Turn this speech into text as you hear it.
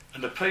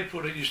And the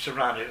people that used to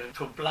run it were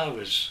called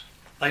blowers.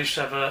 They used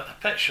to have a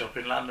pet shop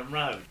in London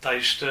Road. They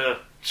used to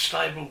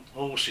stable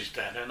horses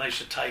down there, and they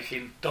used to take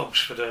in dogs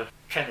for the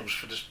kennels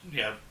for the,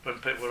 when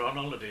people were on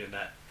holiday and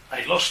that.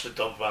 They lost the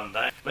dog one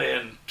day. Me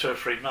and 2 or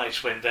 3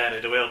 mates went down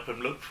there to help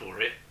them look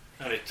for it,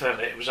 and it turned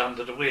out it was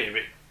under the weir.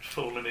 It had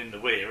fallen in the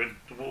weir, and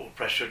the water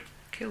pressure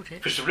killed it.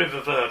 Because the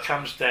River Ver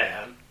comes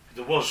down,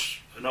 there was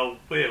an old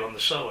wheel on the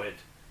side.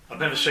 I've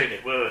never seen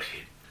it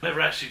working.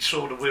 Never actually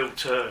saw the wheel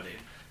turning.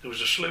 There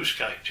was a sluice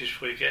gate just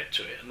before you get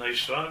to it, and they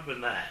used to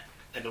open that.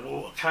 Then the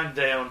water came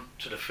down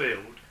to the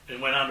field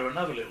and went under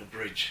another little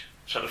bridge.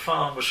 So the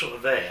farm was sort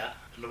of there,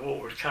 and the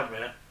water would come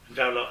out and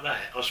go like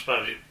that. I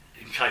suppose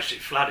in case it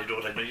flooded,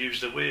 or they'd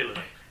use the wheel on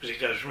it, because it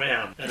goes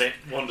round and it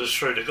wanders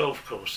through the golf course.